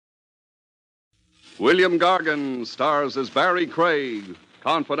William Gargan stars as Barrie Craig,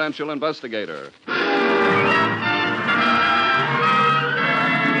 confidential investigator.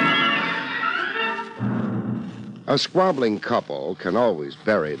 A squabbling couple can always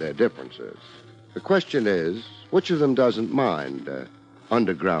bury their differences. The question is, which of them doesn't mind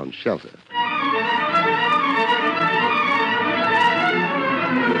underground shelter?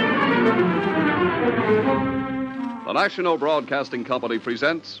 The National Broadcasting Company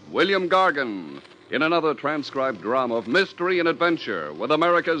presents William Gargan in another transcribed drama of mystery and adventure with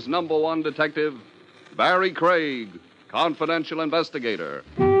America's #1 detective, Barrie Craig, confidential investigator.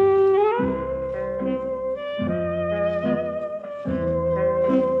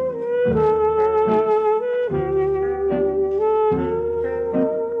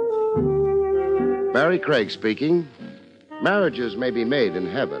 Barrie Craig speaking. Marriages may be made in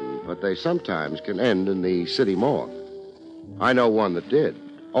heaven, but they sometimes can end in the city morgue. I know one that did.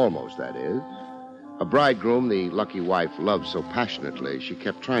 Almost, that is. A bridegroom the lucky wife loved so passionately, she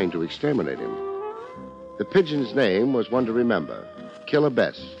kept trying to exterminate him. The pigeon's name was one to remember, Killer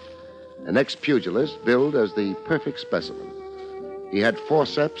Bess, an ex-pugilist billed as the perfect specimen. He had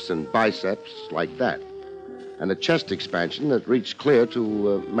forceps and biceps like that, and a chest expansion that reached clear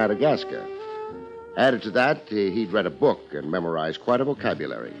to Madagascar. Added to that, he'd read a book and memorized quite a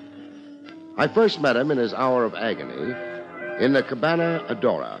vocabulary. I first met him in his hour of agony in the Cabana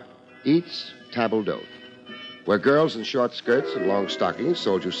Adora, Eats Table d'Hôte, where girls in short skirts and long stockings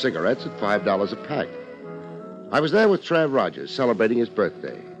sold you cigarettes at $5 a pack. I was there with Trav Rogers celebrating his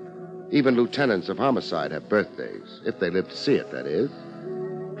birthday. Even lieutenants of homicide have birthdays, if they live to see it, that is.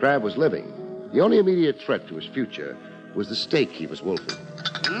 Trav was living. The only immediate threat to his future was the steak he was wolfing.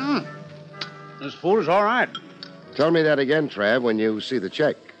 This food is all right. Tell me that again, Trav, when you see the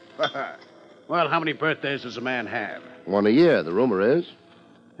check. Well, how many birthdays does a man have? One a year, the rumor is.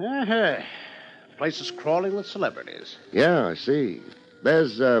 The place is crawling with celebrities. Yeah, I see.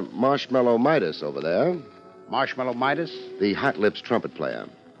 There's Marshmallow Midas over there. Marshmallow Midas? The Hot Lips trumpet player.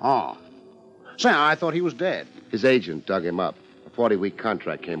 Oh. Say, I thought he was dead. His agent dug him up. A 40-week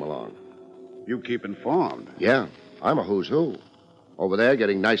contract came along. You keep informed. Yeah, I'm a who's who. Over there,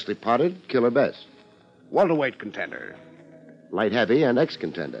 getting nicely potted, Killer Bess. Welterweight contender. Light heavy and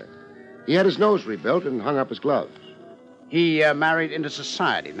ex-contender. He had his nose rebuilt and hung up his gloves. He married into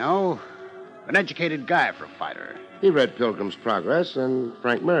society, no? An educated guy for a fighter. He read Pilgrim's Progress and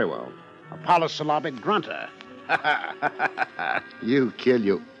Frank Merriwell. A polysyllabic grunter. You kill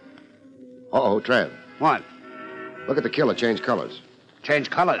you. Uh-oh, Trev. What? Look at the killer change colors. Change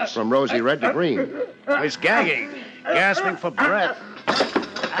colors? From rosy red to green. He's gagging. Gasping for breath.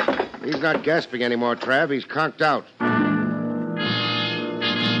 He's not gasping anymore, Trav. He's conked out.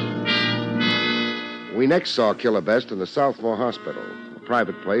 We next saw Killer Best in the Southmore Hospital, a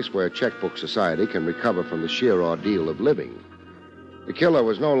private place where checkbook society can recover from the sheer ordeal of living. The killer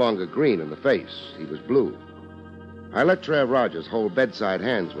was no longer green in the face. He was blue. I let Trav Rogers hold bedside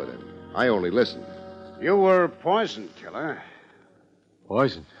hands with him. I only listened. You were poisoned, Killer.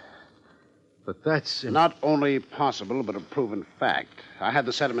 Poisoned? But that's... Not only possible, but a proven fact. I had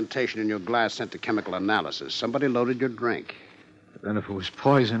the sedimentation in your glass sent to chemical analysis. Somebody loaded your drink. But then if it was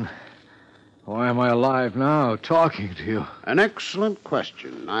poison, why am I alive now, talking to you? An excellent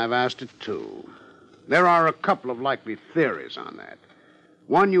question. I've asked it, too. There are a couple of likely theories on that.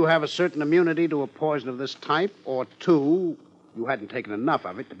 One, you have a certain immunity to a poison of this type, or two, you hadn't taken enough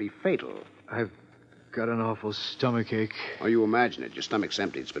of it to be fatal. I've got an awful stomachache. Oh, you imagine it. Your stomach's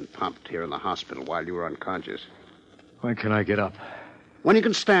empty. It's been pumped here in the hospital while you were unconscious. When can I get up? When you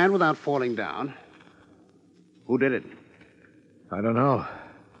can stand without falling down. Who did it? I don't know.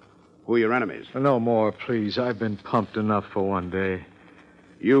 Who are your enemies? No more, please. I've been pumped enough for one day.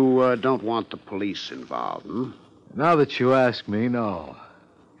 You don't want the police involved, hmm? Now that you ask me, no.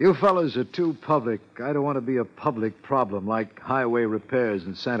 You fellas are too public. I don't want to be a public problem like highway repairs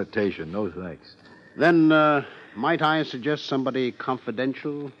and sanitation. No thanks. Then, might I suggest somebody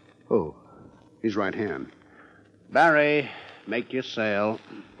confidential? Who? His right hand. Barrie, make your sale.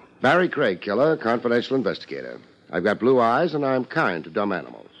 Barrie Craig, killer, confidential investigator. I've got blue eyes, and I'm kind to dumb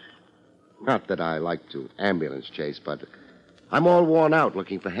animals. Not that I like to ambulance chase, but I'm all worn out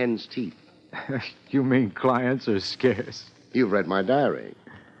looking for hen's teeth. You mean clients are scarce? You've read my diary,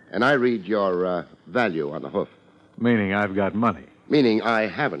 and I read your value on the hoof. Meaning I've got money? Meaning I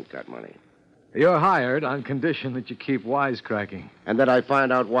haven't got money. You're hired on condition that you keep wisecracking. And that I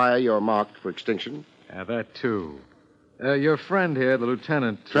find out why you're marked for extinction? Yeah, that too. Your friend here, the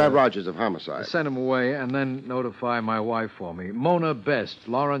lieutenant... Trav Rogers of Homicide. Send him away and then notify my wife for me. Mona Best,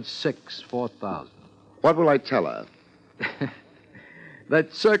 Lawrence 6, 4000. What will I tell her?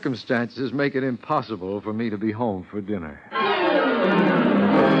 that circumstances make it impossible for me to be home for dinner.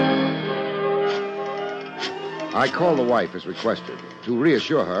 I called the wife as requested to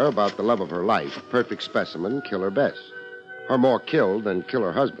reassure her about the love of her life, perfect specimen, Killer Bess. Her more killed than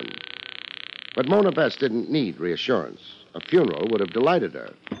killer husband. But Mona Bess didn't need reassurance. A funeral would have delighted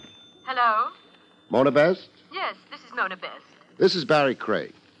her. Hello? Mona Bess? Yes, this is Mona Best. This is Barrie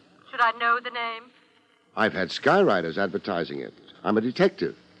Craig. Should I know the name? I've had skywriters advertising it. I'm a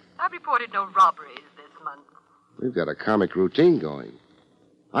detective. I've reported no robberies this month. We've got a comic routine going.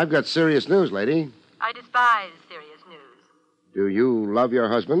 I've got serious news, lady. I despise serious news. Do you love your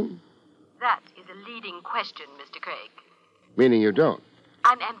husband? That is a leading question, Mr. Craig. Meaning you don't.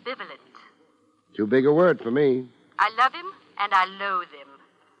 I'm ambivalent. Too big a word for me. I love him and I loathe him.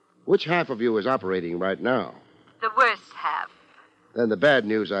 Which half of you is operating right now? The worst half. Then the bad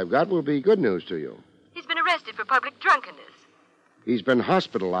news I've got will be good news to you. He's been arrested for public drunkenness. He's been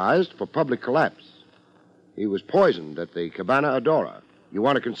hospitalized for public collapse. He was poisoned at the Cabana Adora. You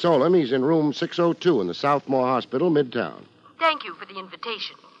want to console him? He's in room 602 in the Southmore Hospital, Midtown. Thank you for the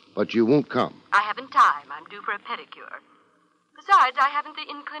invitation. But you won't come. I haven't time. I'm due for a pedicure. Besides, I haven't the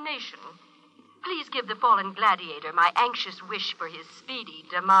inclination. Please give the fallen gladiator my anxious wish for his speedy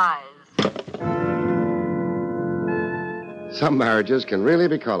demise. Some marriages can really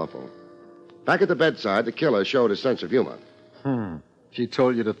be colorful. Back at the bedside, the killer showed a sense of humor. She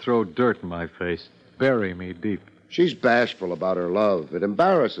told you to throw dirt in my face. Bury me deep. She's bashful about her love. It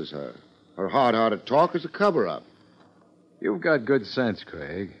embarrasses her. Her hard-hearted talk is a cover-up. You've got good sense,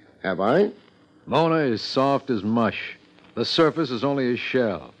 Craig. Have I? Mona is soft as mush. The surface is only a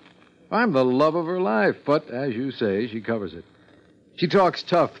shell. I'm the love of her life, but, as you say, she covers it. She talks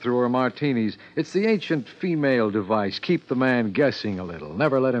tough through her martinis. It's the ancient female device. Keep the man guessing a little.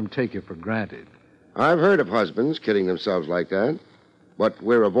 Never let him take you for granted. I've heard of husbands kidding themselves like that, but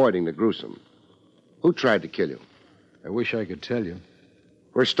we're avoiding the gruesome. Who tried to kill you? I wish I could tell you.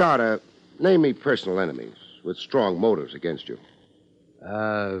 For a starter, name me personal enemies with strong motives against you.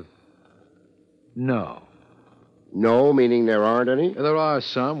 No. No, meaning there aren't any? There are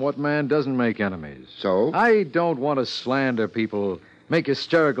some. What man doesn't make enemies? So? I don't want to slander people, make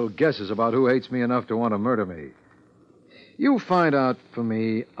hysterical guesses about who hates me enough to want to murder me. You find out for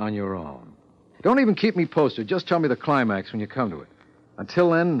me on your own. Don't even keep me posted. Just tell me the climax when you come to it.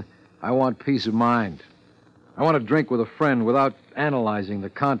 Until then, I want peace of mind. I want to drink with a friend without analyzing the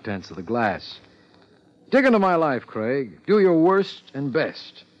contents of the glass. Dig into my life, Craig. Do your worst and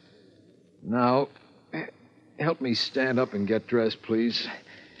best. Now, help me stand up and get dressed, please.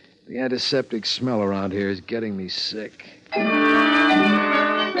 The antiseptic smell around here is getting me sick.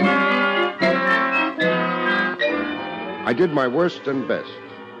 I did my worst and best,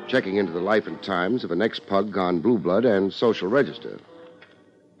 checking into the life and times of an ex-pug gone blue blood and social register.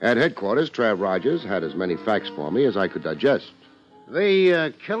 At headquarters, Trav Rogers had as many facts for me as I could digest.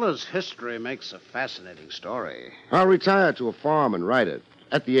 The killer's history makes a fascinating story. I'll retire to a farm and write it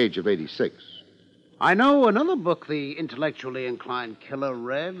at the age of 86. I know another book the intellectually inclined killer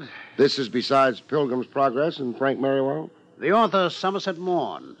read. This is besides Pilgrim's Progress and Frank Merriwell? The author, Somerset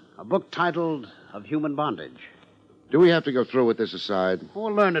Maugham, a book titled Of Human Bondage. Do we have to go through with this aside? Oh,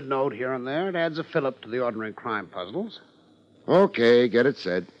 a learned note here and there. It adds a fillip to the ordinary crime puzzles. Okay, get it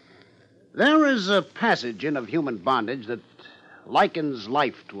said. There is a passage in Of Human Bondage that likens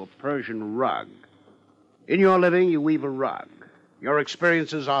life to a Persian rug. In your living, you weave a rug. Your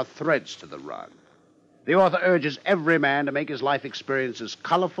experiences are threads to the rug. The author urges every man to make his life experiences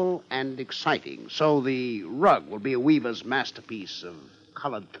colorful and exciting, so the rug will be a weaver's masterpiece of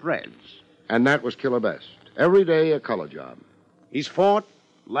colored threads. And that was Killer Best. Every day a color job. He's fought,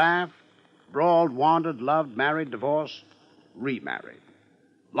 laughed, brawled, wandered, loved, married, divorced, remarried.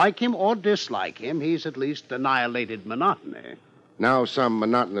 Like him or dislike him, he's at least annihilated monotony. Now some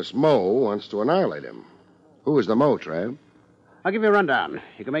monotonous Mo wants to annihilate him. Who is the Mo, Trav? I'll give you a rundown.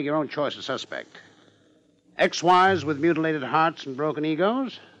 You can make your own choice of suspect. Ex-wives with mutilated hearts and broken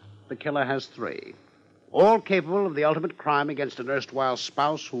egos? The killer has 3. All capable of the ultimate crime against an erstwhile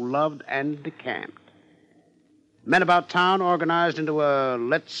spouse who loved and decamped. Men about town organized into a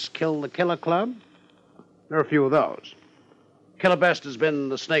Let's Kill the Killer club? There are a few of those. Killer Best has been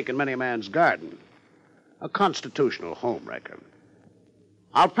the snake in many a man's garden. A constitutional homewrecker.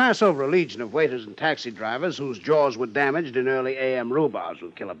 I'll pass over a legion of waiters and taxi drivers whose jaws were damaged in early A.M. rhubarbs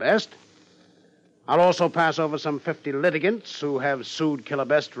with Killer Best. I'll also pass over some 50 litigants who have sued Killer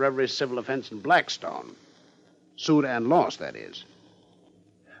Best for every civil offense in Blackstone. Sued and lost, that is.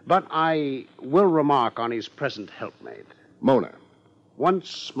 But I will remark on his present helpmate. Mona.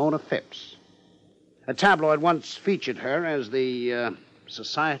 Once Mona Phipps. A tabloid once featured her as the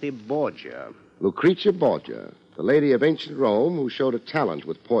Society Borgia. Lucretia Borgia, the lady of ancient Rome who showed a talent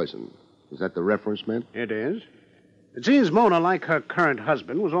with poison. Is that the reference meant? It is. It seems Mona, like her current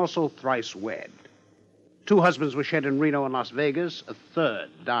husband, was also thrice wed. 2 husbands were shed in Reno and Las Vegas. A third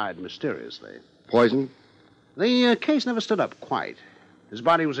died mysteriously. Poison? The case never stood up quite. His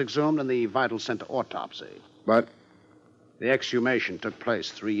body was exhumed in the Vital Center autopsy. But The exhumation took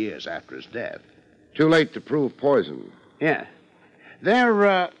place 3 years after his death. too late to prove poison. Yeah.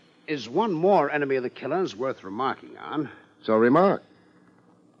 There is one more enemy of the killer's worth remarking on. So remark.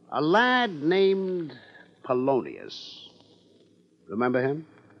 A lad named Polonius. Remember him?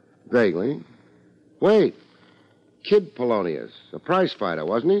 Vaguely. Wait. Kid Polonius, a prize fighter,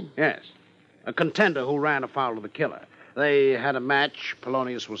 wasn't he? Yes. A contender who ran afoul of the killer. They had a match.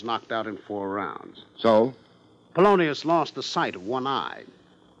 Polonius was knocked out in 4 rounds. So? Polonius lost the sight of one eye.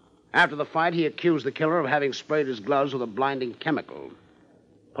 After the fight, he accused the killer of having sprayed his gloves with a blinding chemical.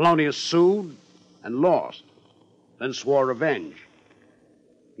 Polonius sued and lost, then swore revenge.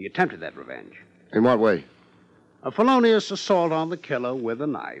 He attempted that revenge. In what way? A felonious assault on the killer with a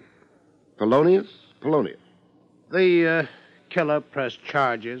knife. Polonius? Polonius. The killer pressed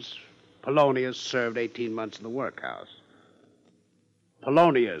charges. Polonius served 18 months in the workhouse.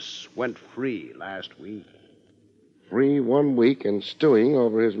 Polonius went free last week. Free 1 week and stewing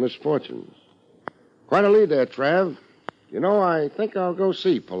over his misfortunes. Quite a lead there, Trav. You know, I think I'll go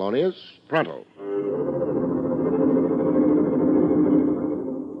see Polonius pronto.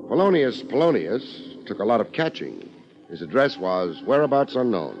 Polonius took a lot of catching. His address was whereabouts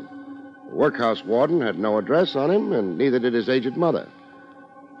unknown. The workhouse warden had no address on him, and neither did his aged mother.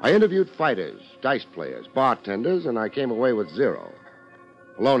 I interviewed fighters, dice players, bartenders, and I came away with 0.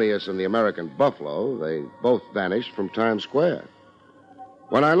 Polonius and the American Buffalo, they both vanished from Times Square.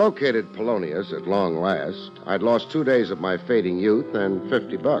 When I located Polonius at long last, I'd lost 2 days of my fading youth and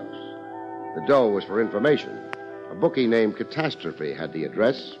 $50. The dough was for information. A bookie named Catastrophe had the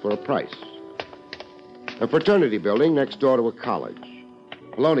address for a price. A fraternity building next door to a college.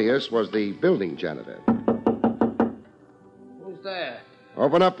 Polonius was the building janitor. Who's there?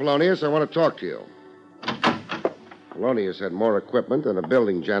 Open up, Polonius. I want to talk to you. Polonius had more equipment than a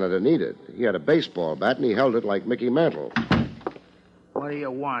building janitor needed. He had a baseball bat, and he held it like Mickey Mantle. What do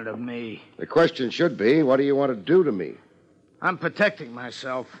you want of me? The question should be, what do you want to do to me? I'm protecting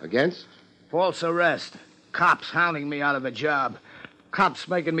myself. Against? False arrest. Cops hounding me out of a job. Cops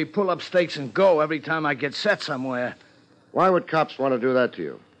making me pull up stakes and go every time I get set somewhere. Why would cops want to do that to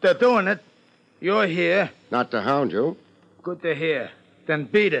you? They're doing it. You're here. Not to hound you. Good to hear. Then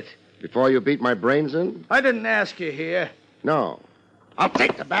beat it. Before you beat my brains in? I didn't ask you here. No. I'll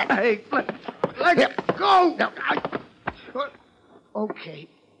take the bat. Hey, let go. Okay,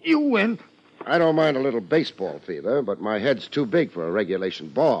 you win. I don't mind a little baseball fever, but my head's too big for a regulation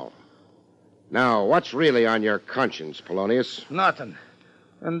ball. Now, what's really on your conscience, Polonius? Nothing.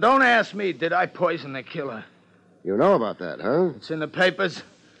 And don't ask me, did I poison the killer? You know about that, huh? It's in the papers.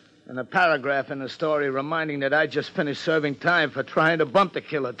 And a paragraph in the story reminding that I just finished serving time for trying to bump the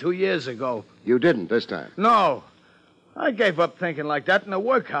killer 2 years ago. You didn't this time. No. I gave up thinking like that in the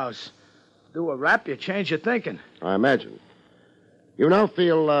workhouse. Do a rap, you change your thinking. I imagine. You now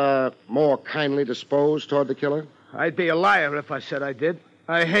feel more kindly disposed toward the killer? I'd be a liar if I said I did.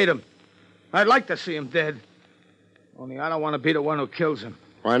 I hate him. I'd like to see him dead. Only I don't want to be the one who kills him.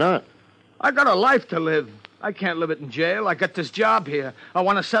 Why not? I got a life to live. I can't live it in jail. I got this job here. I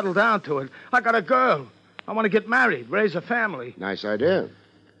want to settle down to it. I got a girl. I want to get married, raise a family. Nice idea.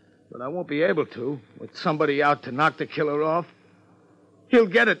 But I won't be able to, with somebody out to knock the killer off. He'll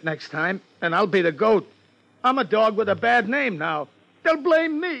get it next time, and I'll be the goat. I'm a dog with a bad name now. They'll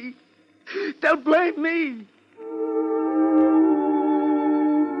blame me. They'll blame me.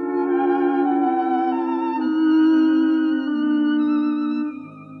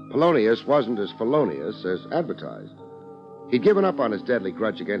 Polonius wasn't as felonious as advertised. He'd given up on his deadly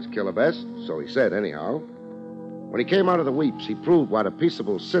grudge against Killer Best, so he said anyhow. When he came out of the weeps, he proved what a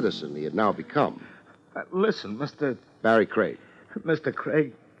peaceable citizen he had now become. Listen, Barrie Craig. Mr.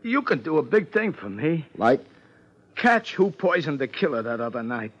 Craig, you can do a big thing for me. Like? Catch who poisoned the killer that other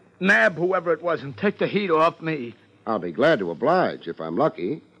night. Nab whoever it was and take the heat off me. I'll be glad to oblige if I'm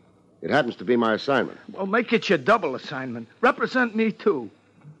lucky. It happens to be my assignment. Well, make it your double assignment. Represent me, too.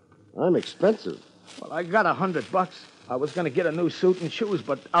 I'm expensive. Well, I got $100. I was going to get a new suit and shoes,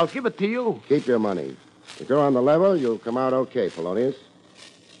 but I'll give it to you. Keep your money. If you're on the level, you'll come out okay, Polonius.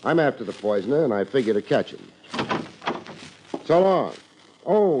 I'm after the poisoner, and I figure to catch him. So long.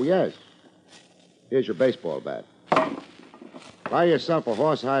 Oh, yes. Here's your baseball bat. Buy yourself a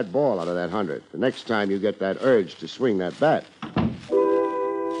horsehide ball out of that 100 the next time you get that urge to swing that bat.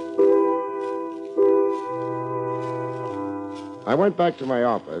 I went back to my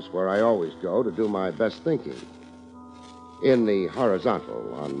office, where I always go to do my best thinking. In the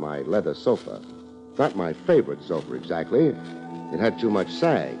horizontal, on my leather sofa. Not my favorite sofa, exactly. It had too much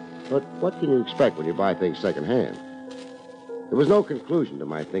sag. But what can you expect when you buy things secondhand? There was no conclusion to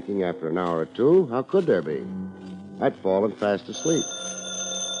my thinking after an hour or two. How could there be? I'd fallen fast asleep.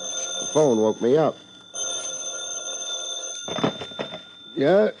 The phone woke me up.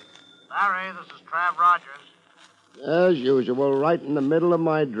 Yeah? Barrie, this is Trav Rogers. As usual, right in the middle of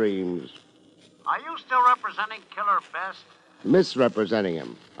my dreams. Are you still representing Killer Best? Misrepresenting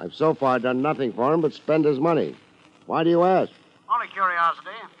him. I've so far done nothing for him but spend his money. Why do you ask? Only curiosity.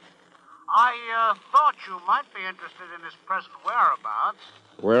 I thought you might be interested in his present whereabouts.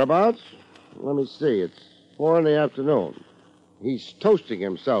 Whereabouts? Let me see. It's 4 in the afternoon. He's toasting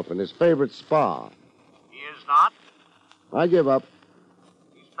himself in his favorite spa. He is not. I give up.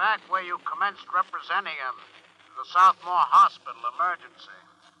 He's back where you commenced representing him. The Southmore Hospital emergency.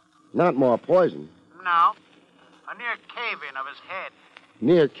 Not more poison. No. A near cave-in of his head.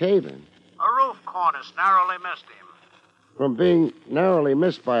 Near cave-in. A roof cornice narrowly missed him. From being narrowly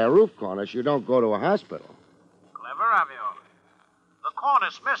missed by a roof cornice, you don't go to a hospital. Clever of you. The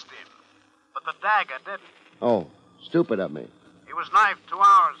cornice missed him, but the dagger didn't. Oh, stupid of me. He was knifed 2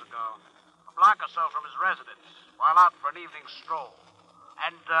 hours ago, a block or so from his residence, while out for an evening stroll.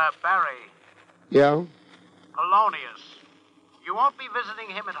 And, Barrie. Yeah? Polonius. You won't be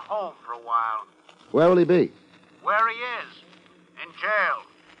visiting him at home for a while. Where will he be? Where he is. In jail.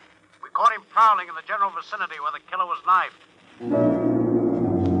 We caught him prowling in the general vicinity where the killer was knifed.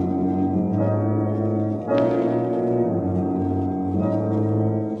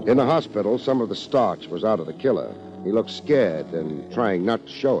 In the hospital, some of the starch was out of the killer. He looked scared and trying not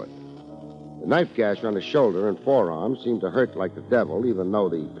to show it. The knife gash on his shoulder and forearm seemed to hurt like the devil, even though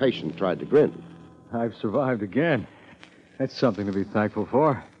the patient tried to grin. I've survived again. That's something to be thankful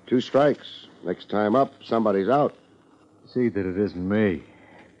for. 2 strikes. Next time up, somebody's out. See that it isn't me.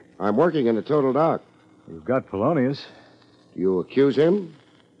 I'm working in the total dark. You've got Polonius. Do you accuse him?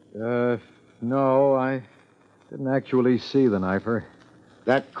 No, I didn't actually see the knifer.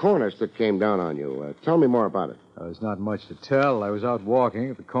 That cornice that came down on you. Tell me more about it. There's not much to tell. I was out walking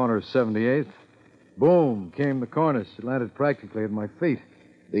at the corner of 78th. Boom, came the cornice. It landed practically at my feet.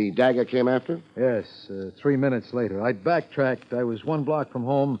 The dagger came after? Yes, 3 minutes later. I backtracked. I was 1 block from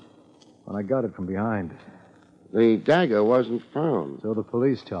home when I got it from behind. The dagger wasn't found. So the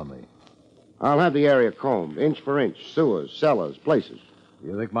police tell me. I'll have the area combed, inch for inch. Sewers, cellars, places.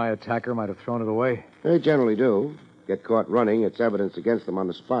 You think my attacker might have thrown it away? They generally do. Get caught running, it's evidence against them on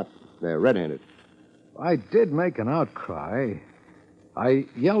the spot. They're red-handed. I did make an outcry. I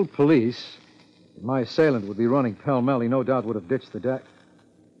yelled police. If my assailant would be running pell-mell, he no doubt would have ditched the deck.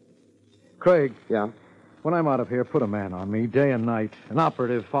 Craig. Yeah? When I'm out of here, put a man on me, day and night. An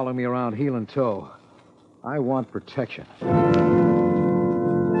operative following me around heel and toe. I want protection.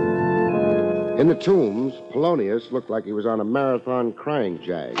 In the tombs, Polonius looked like he was on a marathon crying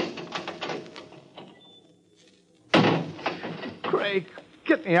jag. Craig,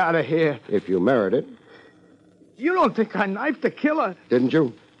 get me out of here. If you merit it. You don't think I knifed the killer? Didn't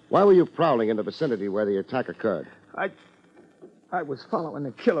you? Why were you prowling in the vicinity where the attack occurred? I was following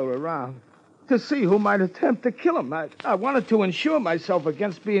the killer around to see who might attempt to kill him. I wanted to insure myself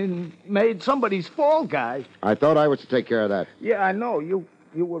against being made somebody's fall guy. I thought I was to take care of that. Yeah, I know. You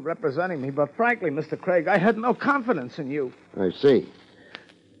were representing me, but frankly, Mr. Craig, I had no confidence in you. I see.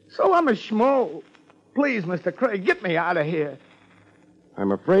 So I'm a schmo. Please, Mr. Craig, get me out of here.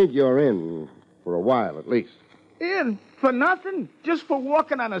 I'm afraid you're in for a while, at least. In? For nothing? Just for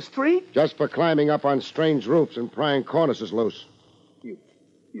walking on a street? Just for climbing up on strange roofs and prying cornices loose.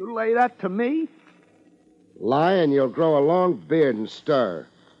 You lay that to me? Lie and you'll grow a long beard and stir.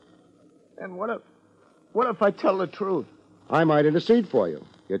 And what if I tell the truth? I might intercede for you.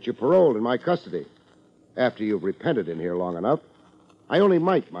 Get you paroled in my custody. After you've repented in here long enough. I only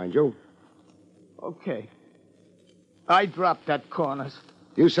might, mind you. Okay. I dropped that cornice.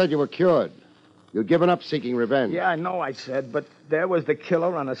 You said you were cured. You'd given up seeking revenge. Yeah, I know I said, but there was the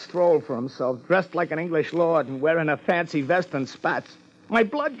killer on a stroll for himself, dressed like an English lord and wearing a fancy vest and spats. My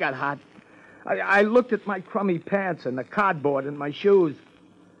blood got hot. I looked at my crummy pants and the cardboard in my shoes.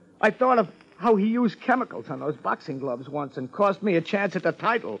 I thought of how he used chemicals on those boxing gloves once and cost me a chance at the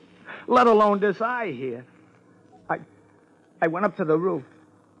title, let alone this eye here. I went up to the roof.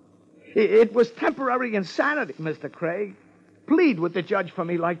 It was temporary insanity, Mr. Craig. Plead with the judge for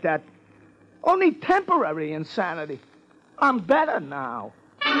me like that. Only temporary insanity. I'm better now.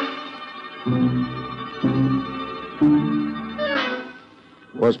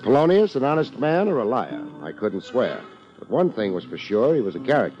 Was Polonius an honest man or a liar? I couldn't swear. But one thing was for sure, he was a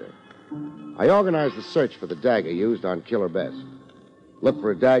character. I organized the search for the dagger used on Killer Bess. Look for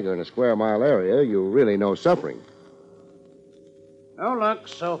a dagger in a square-mile area, you really know suffering. No luck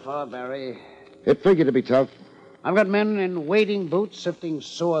so far, Barrie. It figured to be tough. I've got men in wading boots sifting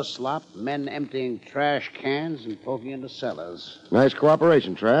sewer slop, men emptying trash cans and poking into cellars. Nice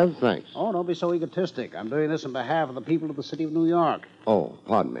cooperation, Trav. Thanks. Oh, don't be so egotistic. I'm doing this on behalf of the people of the city of New York. Oh,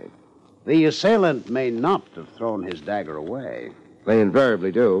 pardon me. The assailant may not have thrown his dagger away. They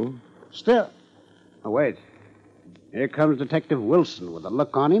invariably do. Still. Oh, wait. Here comes Detective Wilson with a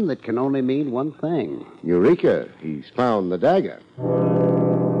look on him that can only mean one thing. Eureka. He's found the dagger.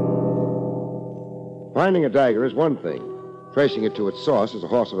 Finding a dagger is one thing. Tracing it to its source is a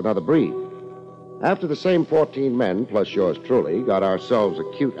horse of another breed. After the same 14 men, plus yours truly, got ourselves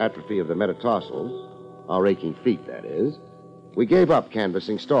acute atrophy of the metatarsals, our aching feet, that is, we gave up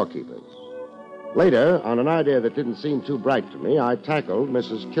canvassing storekeepers. Later, on an idea that didn't seem too bright to me, I tackled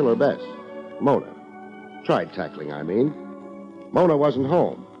Mrs. Killer Bess, Mona. Tried tackling, I mean. Mona wasn't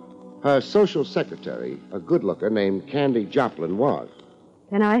home. Her social secretary, a good-looker named Candy Joplin, was.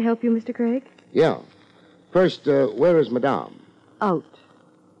 Can I help you, Mr. Craig? Yeah. First, where is Madame? Out.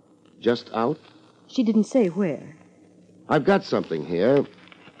 Just out? She didn't say where. I've got something here.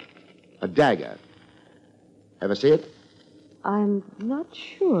 A dagger. Ever see it? I'm not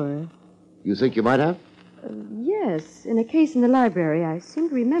sure. You think you might have? Yes, in a case in the library, I seem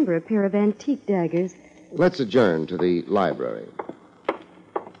to remember a pair of antique daggers. Let's adjourn to the library.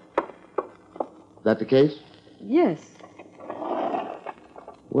 That the case? Yes.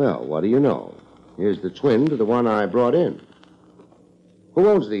 Well, what do you know? Here's the twin to the one I brought in. Who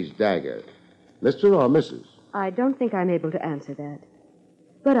owns these daggers? Mr. or Mrs.? I don't think I'm able to answer that.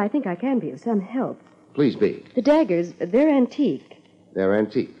 But I think I can be of some help. Please be. The daggers, they're antique. They're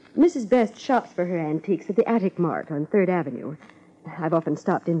antique. Mrs. Best shops for her antiques at the Attic Mart on 3rd Avenue. I've often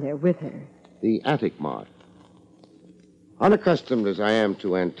stopped in there with her. The Attic Mart. Unaccustomed as I am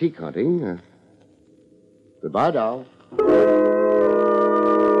to antique hunting. Goodbye, doll.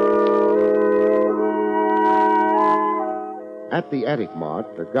 At the Attic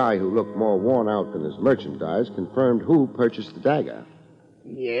Mart, the guy who looked more worn out than his merchandise confirmed who purchased the dagger.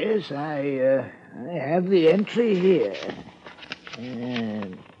 Yes, I have the entry here.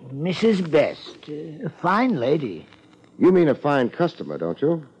 Mrs. Best, a fine lady. You mean a fine customer, don't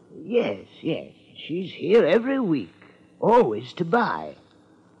you? Yes. She's here every week, always to buy.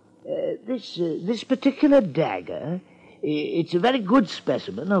 This particular dagger, it's a very good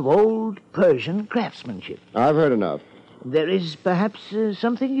specimen of old Persian craftsmanship. I've heard enough. There is perhaps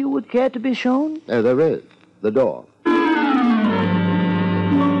something you would care to be shown? There is. The door.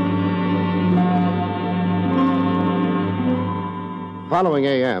 Following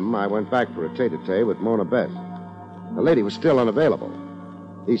A.M., I went back for a tete-a-tete with Mona Best. The lady was still unavailable.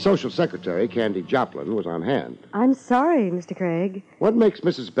 The social secretary, Candy Joplin, was on hand. I'm sorry, Mr. Craig. What makes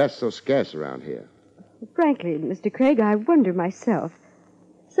Mrs. Best so scarce around here? Frankly, Mr. Craig, I wonder myself.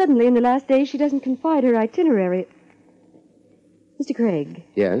 Suddenly, in the last days, she doesn't confide her itinerary. Mr. Craig.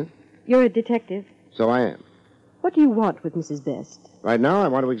 Yes? You're a detective. So I am. What do you want with Mrs. Best? Right now, I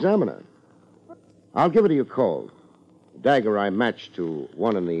want to examine her. I'll give it to you cold. The dagger I matched to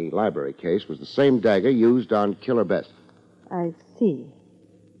one in the library case was the same dagger used on Killer Best. I see.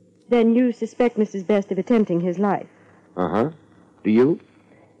 Then you suspect Mrs. Best of attempting his life? Uh-huh. Do you?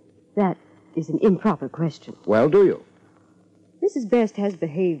 That is an improper question. Well, do you? Mrs. Best has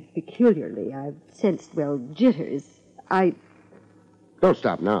behaved peculiarly. I've sensed, jitters. Don't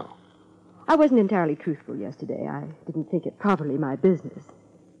stop now. I wasn't entirely truthful yesterday. I didn't think it properly my business.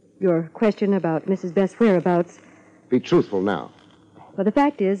 Your question about Mrs. Best's whereabouts... Be truthful now. Well, the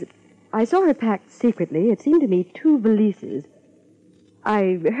fact is, I saw her packed secretly. It seemed to me 2 valises.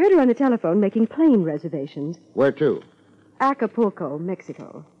 I heard her on the telephone making plane reservations. Where to? Acapulco,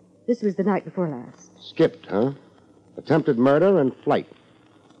 Mexico. This was the night before last. Skipped, huh? Attempted murder and flight.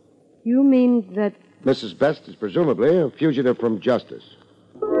 You mean that... Mrs. Best is presumably a fugitive from justice.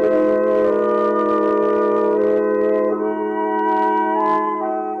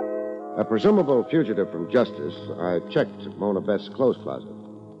 A presumable fugitive from justice, I checked Mona Best's clothes closet.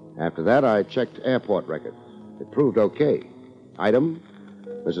 After that, I checked airport records. It proved okay. Item,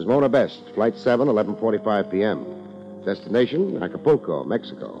 Mrs. Mona Best, Flight 7, 11:45 p.m. Destination, Acapulco,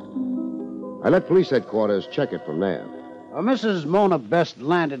 Mexico. I let police headquarters check it from there. Mrs. Mona Best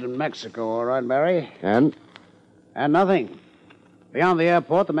landed in Mexico, all right, Barrie? And? And nothing. Beyond the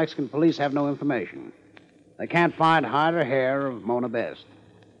airport, the Mexican police have no information. They can't find hide or hair of Mona Best.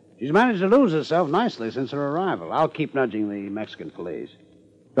 She's managed to lose herself nicely since her arrival. I'll keep nudging the Mexican police.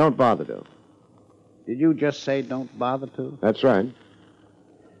 Don't bother to. Did you just say don't bother to? That's right.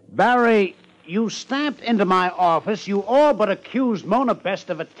 Barrie, you stamped into my office. You all but accused Mona Best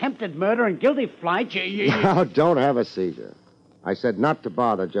of attempted murder and guilty flight. Now, don't have a seizure. I said not to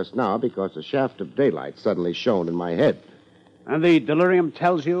bother just now because a shaft of daylight suddenly shone in my head. And the delirium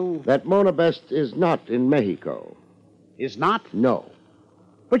tells you? That Mona Best is not in Mexico. Is not? No.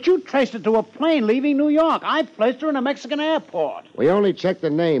 But you traced it to a plane leaving New York. I placed her in a Mexican airport. We only checked the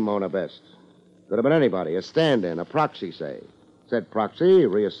name, Mona Best. Could have been anybody, a stand-in, a proxy, say. Said proxy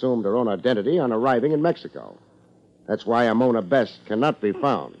reassumed her own identity on arriving in Mexico. That's why a Mona Best cannot be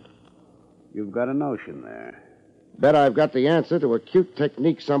found. You've got a notion there. Bet I've got the answer to a cute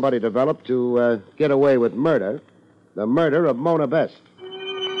technique somebody developed to get away with murder. The murder of Mona Best.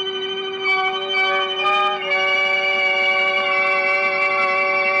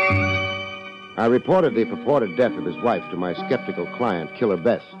 I reported the purported death of his wife to my skeptical client, Killer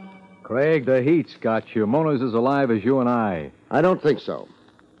Best. Craig, the heat's got you. Mona's as alive as you and I. I don't think so.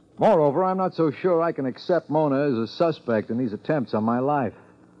 Moreover, I'm not so sure I can accept Mona as a suspect in these attempts on my life.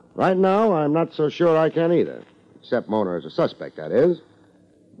 Right now, I'm not so sure I can either. Except Mona as a suspect, that is.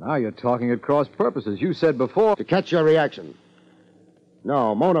 Now you're talking at cross purposes. You said before... To catch your reaction.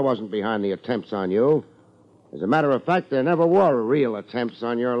 No, Mona wasn't behind the attempts on you. As a matter of fact, there never were real attempts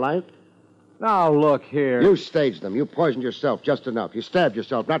on your life. Now, look here. You staged them. You poisoned yourself just enough. You stabbed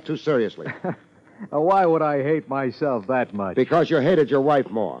yourself, not too seriously. Why would I hate myself that much? Because you hated your wife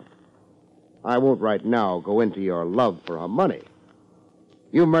more. I won't right now go into your love for her money.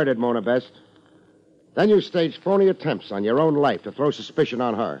 You murdered Mona Best. Then you staged phony attempts on your own life to throw suspicion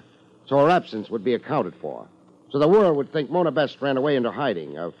on her, so her absence would be accounted for, so the world would think Mona Best ran away into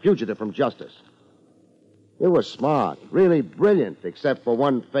hiding, a fugitive from justice. You were smart, really brilliant, except for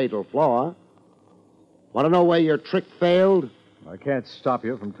one fatal flaw. Want to know where your trick failed? I can't stop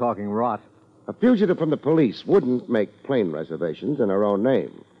you from talking rot. A fugitive from the police wouldn't make plane reservations in her own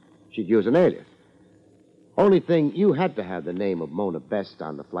name. She'd use an alias. Only thing, you had to have the name of Mona Best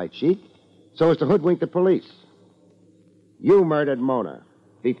on the flight sheet so as to hoodwink the police. You murdered Mona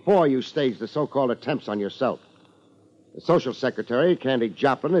before you staged the so-called attempts on yourself. The social secretary, Candy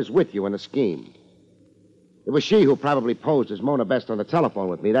Joplin, is with you in the scheme. It was she who probably posed as Mona Best on the telephone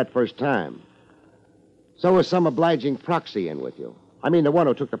with me that first time. So was some obliging proxy in with you. I mean, the one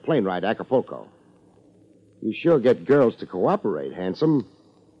who took the plane ride to Acapulco. You sure get girls to cooperate, handsome.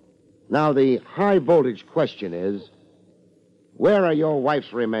 Now, the high-voltage question is, where are your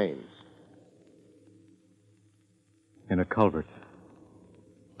wife's remains? In a culvert.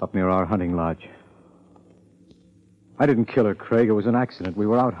 Up near our hunting lodge. I didn't kill her, Craig. It was an accident. We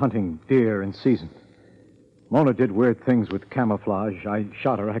were out hunting deer in season. Mona did weird things with camouflage. I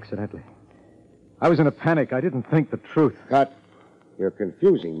shot her accidentally. I was in a panic. I didn't think the truth. Cut. You're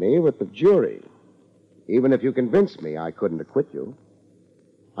confusing me with the jury. Even if you convinced me, I couldn't acquit you.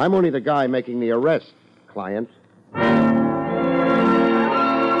 I'm only the guy making the arrest, client.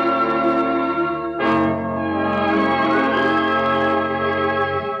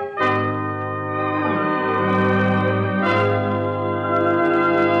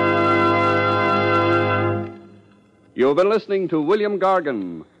 You've been listening to William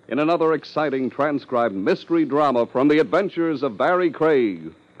Gargan in another exciting transcribed mystery drama from the adventures of Barrie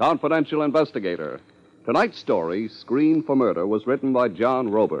Craig, confidential investigator. Tonight's story, Screen for Murder, was written by John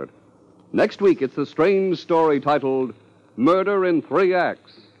Robert. Next week, it's the strange story titled Murder in 3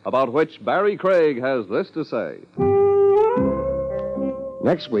 Acts, about which Barrie Craig has this to say.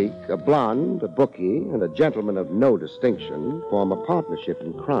 Next week, a blonde, a bookie, and a gentleman of no distinction form a partnership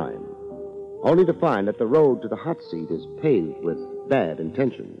in crime, only to find that the road to the hot seat is paved with bad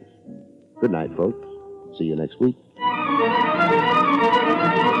intentions. Good night, folks. See you next week.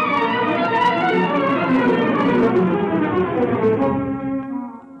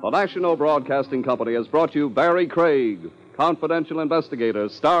 The National Broadcasting Company has brought you Barrie Craig, confidential investigator,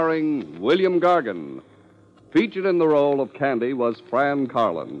 starring William Gargan. Featured in the role of Candy was Fran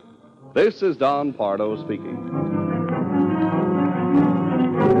Carlin. This is Don Pardo speaking.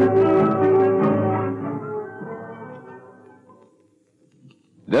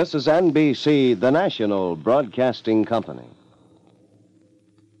 This is NBC, the National Broadcasting Company.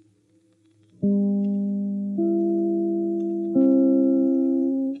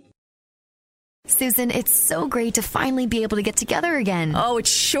 Susan, it's so great to finally be able to get together again. Oh, it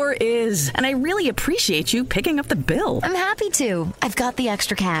sure is. And I really appreciate you picking up the bill. I'm happy to. I've got the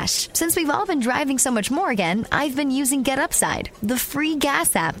extra cash. Since we've all been driving so much more again, I've been using Get Upside, the free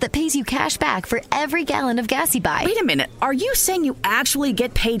gas app that pays you cash back for every gallon of gas you buy. Wait a minute. Are you saying you actually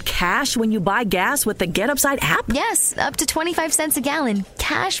get paid cash when you buy gas with the Get Upside app? Yes, up to 25 cents a gallon.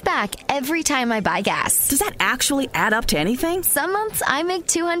 Cash back every time I buy gas. Does that actually add up to anything? Some months I make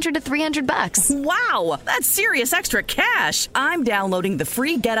 $200 to $300. Wow, that's serious extra cash. I'm downloading the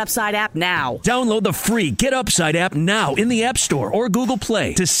free Get Upside app now. Download the free Get Upside app now in the App Store or Google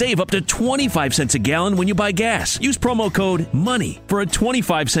Play to save up to 25 cents a gallon when you buy gas. Use promo code MONEY for a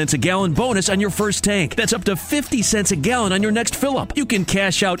 25 cents a gallon bonus on your first tank. That's up to 50 cents a gallon on your next fill-up. You can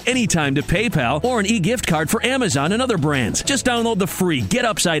cash out anytime to PayPal or an e-gift card for Amazon and other brands. Just download the free Get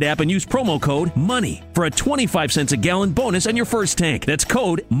Upside app and use promo code MONEY for a 25 cents a gallon bonus on your first tank. That's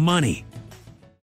code MONEY.